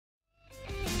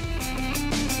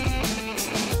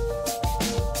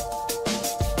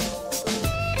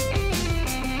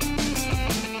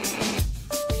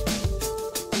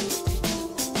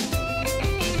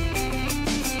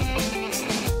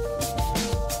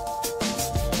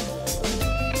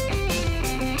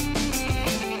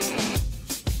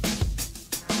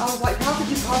I was like, how could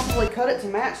you possibly cut it to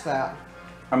match that?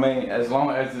 I mean, as long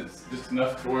as it's just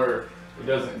enough to where it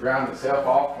doesn't ground itself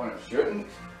off when it shouldn't.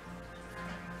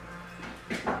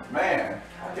 Man,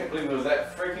 I can't believe it was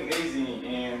that freaking easy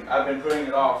and I've been putting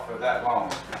it off for that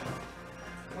long.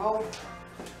 Well,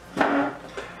 And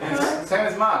it's the same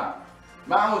as mine.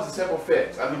 Mine was a simple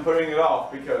fix. I've been putting it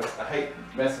off because I hate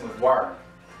messing with wiring.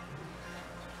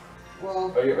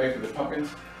 well. Are you ready for the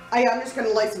pumpkins? Hey, I'm just gonna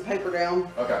lay some paper down.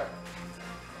 Okay.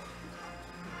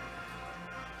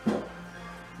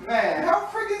 Man, how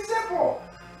freaking simple!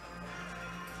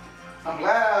 I'm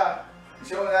glad I'm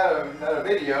showing that a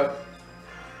video.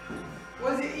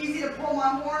 Was it easy to pull my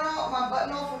horn off, my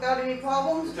button off without any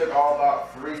problems? It took all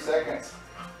about 3 seconds.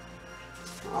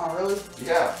 Oh, really?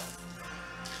 Yeah.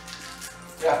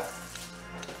 Yeah.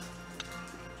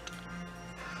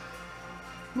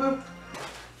 Move.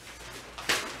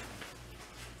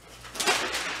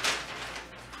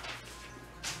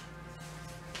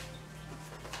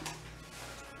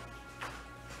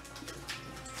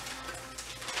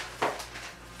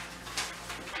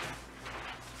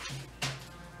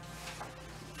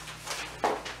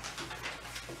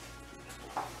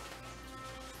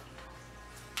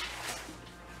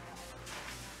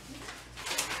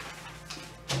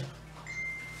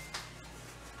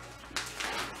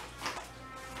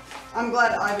 I'm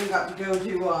glad Ivan got to go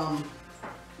to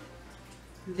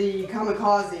the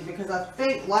kamikaze because I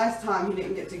think last time he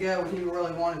didn't get to go and he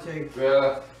really wanted to.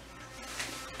 Yeah.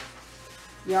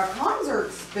 Yeah, cons are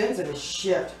expensive as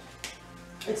shit.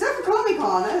 Except for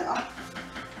Comic-Con.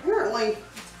 Apparently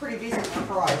it's pretty decent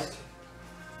priced,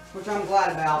 which I'm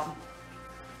glad about.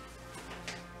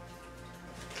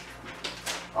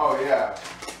 Oh yeah.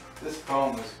 This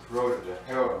foam is corroded to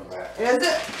hell on that. Is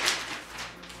it?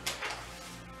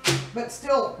 But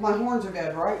still, my horns are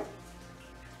good, right?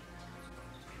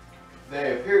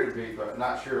 They appear to be, but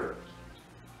not sure.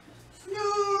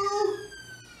 No!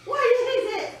 What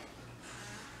is it?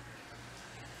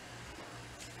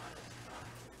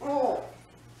 Oh.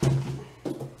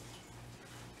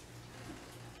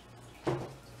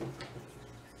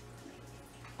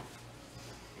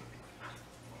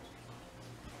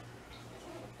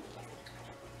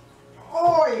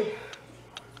 Oi!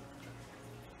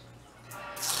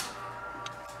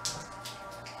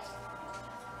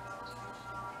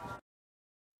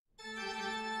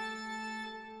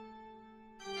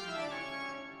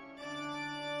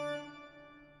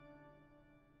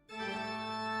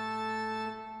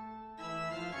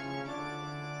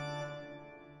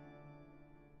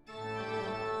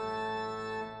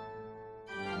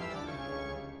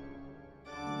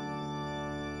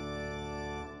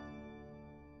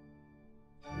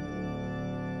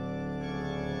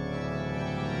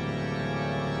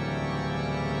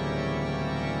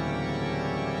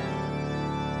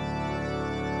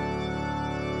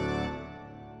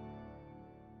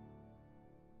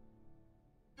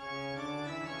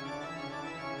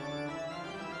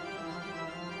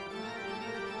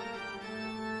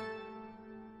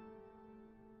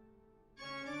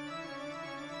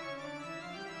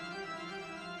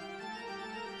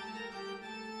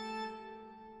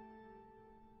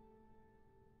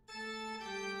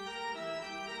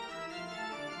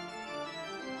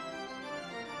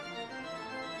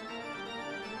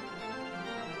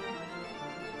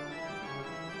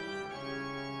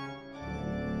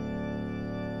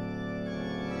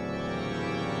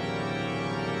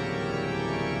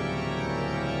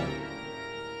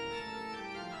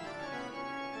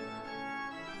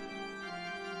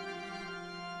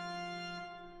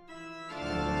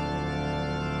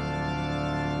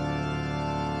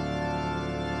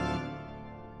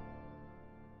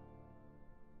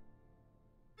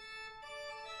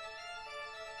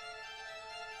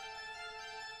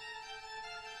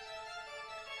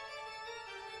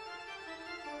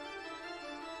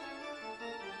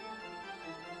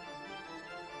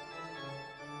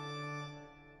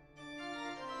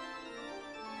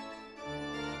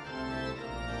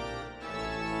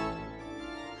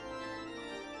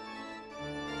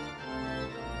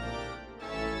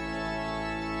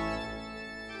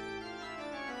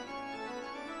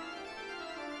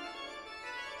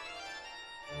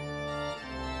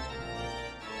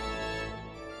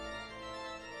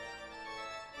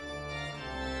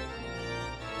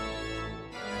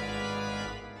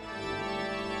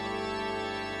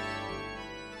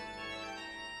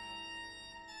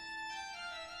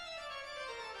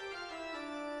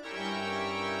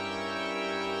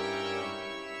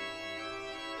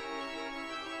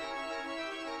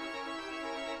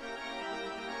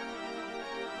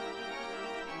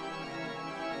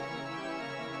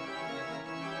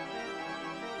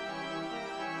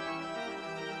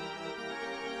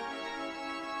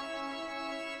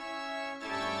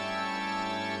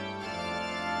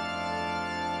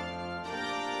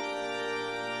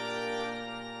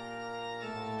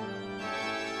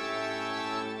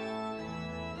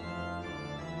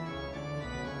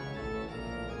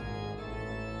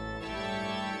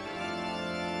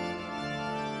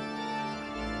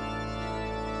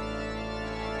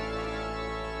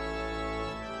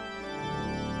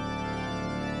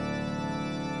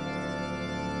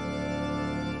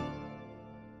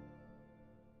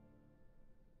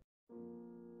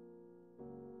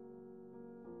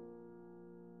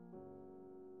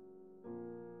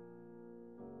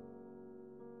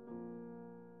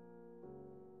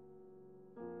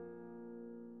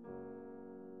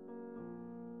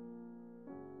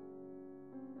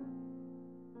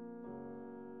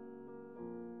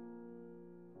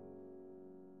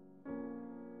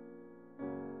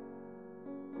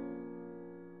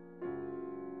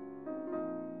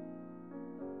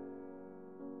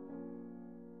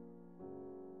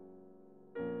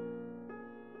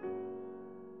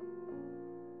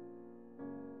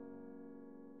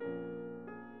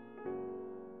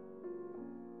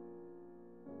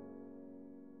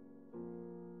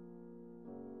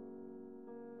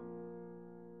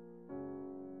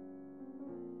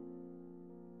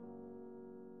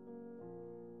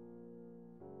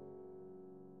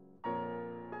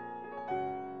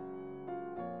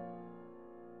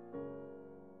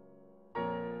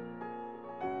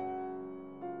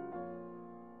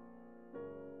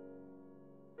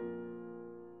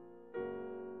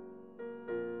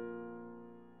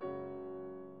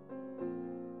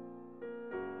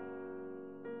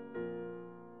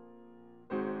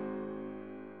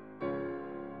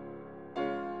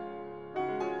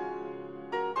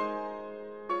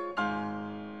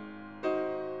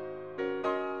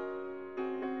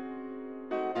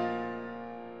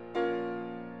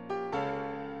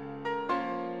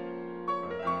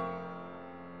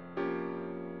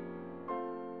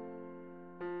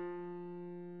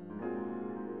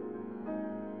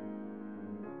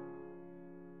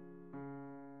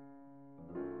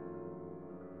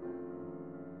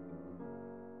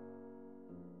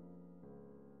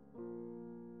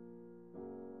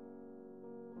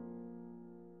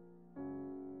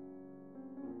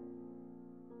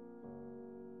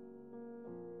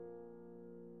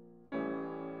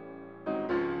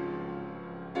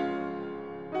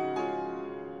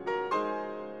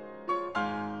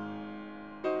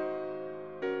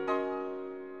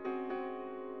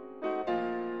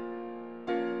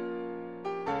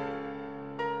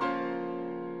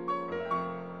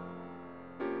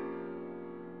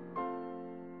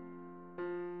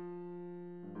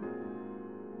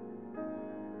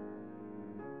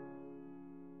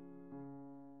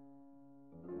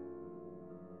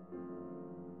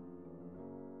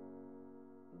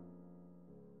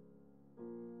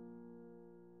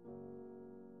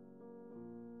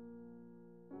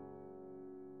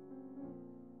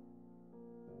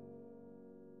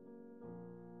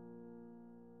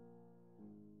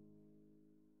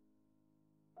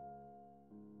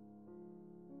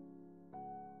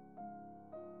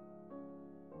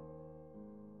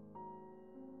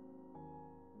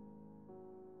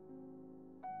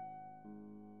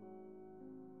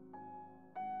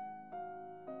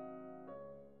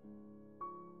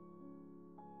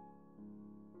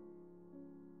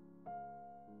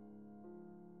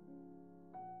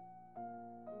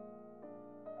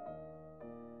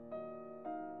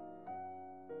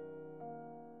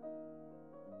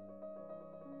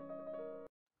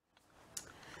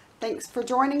 thanks for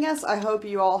joining us. I hope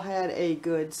you all had a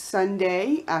good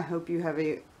Sunday. I hope you have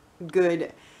a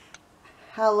good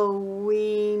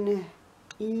Halloween,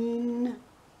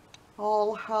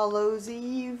 All Hallows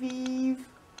Eve.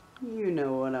 You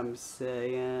know what I'm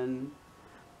saying.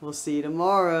 We'll see you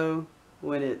tomorrow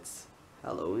when it's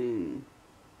Halloween.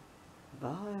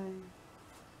 Bye.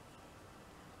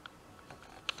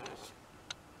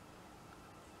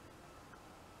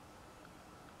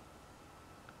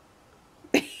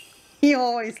 You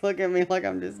always look at me like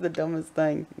I'm just the dumbest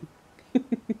thing.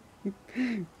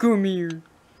 Come here.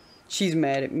 She's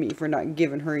mad at me for not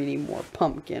giving her any more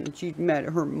pumpkin. She's mad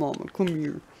at her mama. Come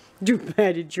here. You're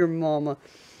mad at your mama.